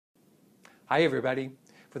Hi everybody.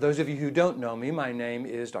 For those of you who don't know me, my name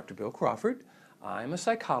is Dr. Bill Crawford. I'm a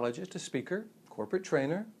psychologist, a speaker, corporate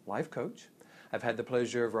trainer, life coach. I've had the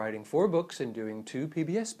pleasure of writing 4 books and doing 2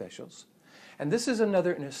 PBS specials. And this is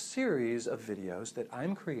another in a series of videos that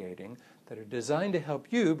I'm creating that are designed to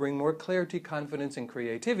help you bring more clarity, confidence, and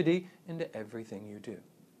creativity into everything you do.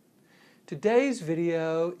 Today's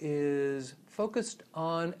video is focused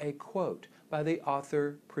on a quote by the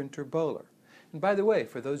author Printer Bowler. And by the way,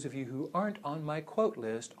 for those of you who aren't on my quote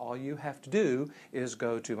list, all you have to do is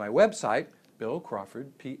go to my website,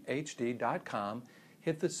 billcrawfordphd.com,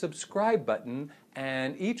 hit the subscribe button,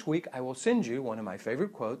 and each week I will send you one of my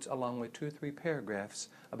favorite quotes along with 2 or 3 paragraphs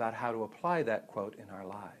about how to apply that quote in our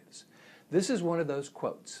lives. This is one of those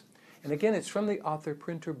quotes. And again, it's from the author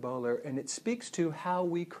Printer Bowler, and it speaks to how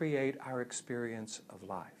we create our experience of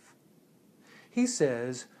life. He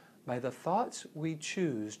says, by the thoughts we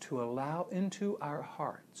choose to allow into our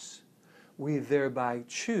hearts, we thereby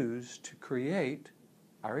choose to create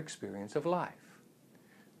our experience of life.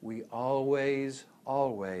 We always,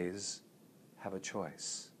 always have a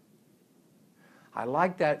choice. I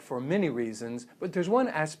like that for many reasons, but there's one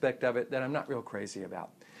aspect of it that I'm not real crazy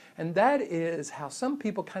about. And that is how some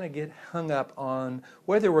people kind of get hung up on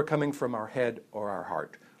whether we're coming from our head or our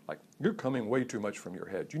heart. Like, you're coming way too much from your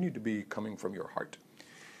head. You need to be coming from your heart.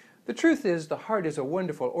 The truth is, the heart is a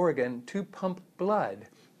wonderful organ to pump blood,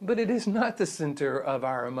 but it is not the center of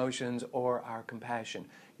our emotions or our compassion.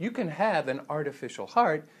 You can have an artificial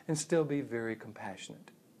heart and still be very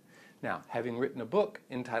compassionate. Now, having written a book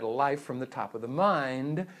entitled Life from the Top of the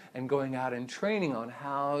Mind and going out and training on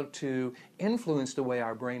how to influence the way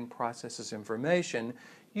our brain processes information,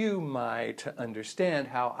 you might understand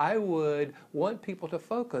how I would want people to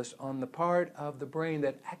focus on the part of the brain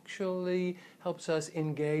that actually helps us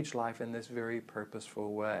engage life in this very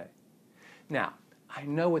purposeful way. Now, I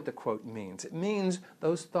know what the quote means. It means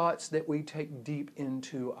those thoughts that we take deep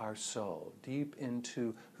into our soul, deep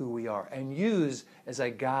into who we are, and use as a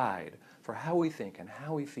guide for how we think and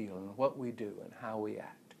how we feel and what we do and how we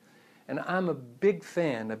act. And I'm a big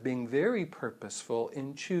fan of being very purposeful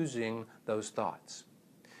in choosing those thoughts.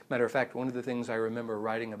 Matter of fact, one of the things I remember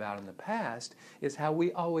writing about in the past is how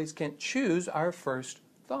we always can't choose our first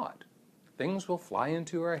thought. Things will fly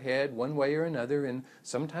into our head one way or another, and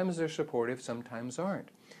sometimes they're supportive, sometimes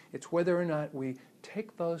aren't. It's whether or not we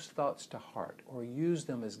take those thoughts to heart or use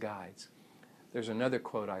them as guides. There's another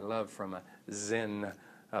quote I love from a Zen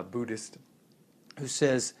Buddhist who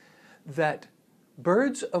says that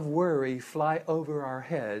birds of worry fly over our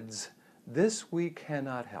heads, this we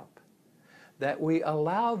cannot help. That we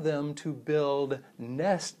allow them to build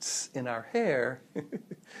nests in our hair,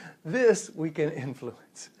 this we can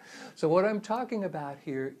influence. So what I'm talking about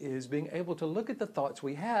here is being able to look at the thoughts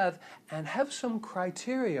we have and have some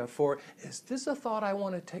criteria for, is this a thought I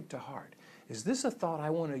want to take to heart? Is this a thought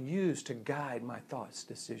I want to use to guide my thoughts,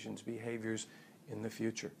 decisions, behaviors in the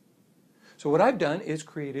future? So what I've done is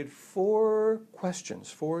created 4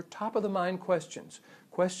 questions, 4 top-of-the-mind questions,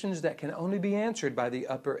 questions that can only be answered by the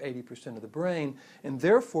upper 80% of the brain, and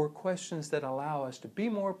therefore questions that allow us to be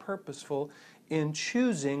more purposeful in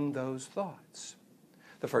choosing those thoughts.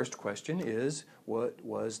 The first question is, what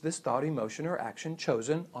was this thought, emotion, or action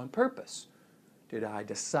chosen on purpose? Did I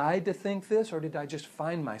decide to think this, or did I just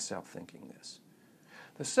find myself thinking this?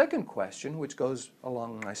 The second question, which goes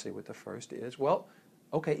along nicely with the first, is, well,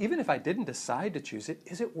 okay, even if I didn't decide to choose it,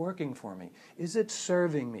 is it working for me? Is it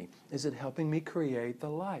serving me? Is it helping me create the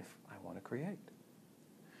life I want to create?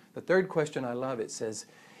 The third question I love, it says,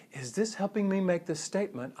 is this helping me make the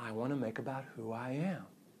statement I want to make about who I am?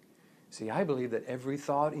 See, I believe that every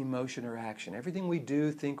thought, emotion, or action, everything we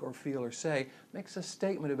do, think, or feel, or say, makes a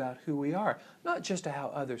statement about who we are, not just to how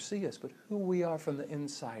others see us, but who we are from the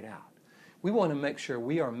inside out. We want to make sure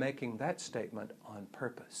we are making that statement on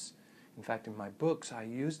purpose. In fact, in my books, I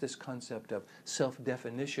use this concept of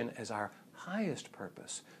self-definition as our highest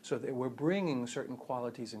purpose, so that we're bringing certain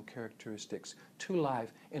qualities and characteristics to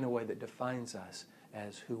life in a way that defines us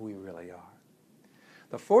as who we really are.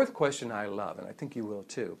 The fourth question I love, and I think you will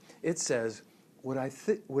too, it says, would I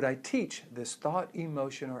teach this thought,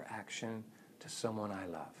 emotion, or action to someone I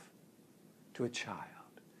love? To a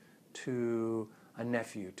child, to a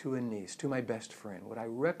nephew, to a niece, to my best friend? Would I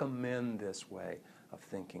recommend this way of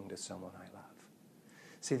thinking to someone I love?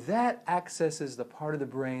 See, that accesses the part of the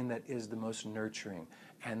brain that is the most nurturing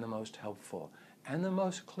and the most helpful and the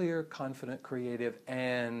most clear, confident, creative,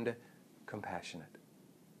 and compassionate.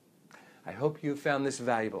 I hope you found this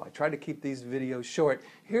valuable. I try to keep these videos short.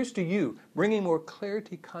 Here's to you, bringing more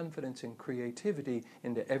clarity, confidence, and creativity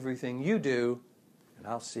into everything you do, and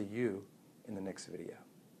I'll see you in the next video.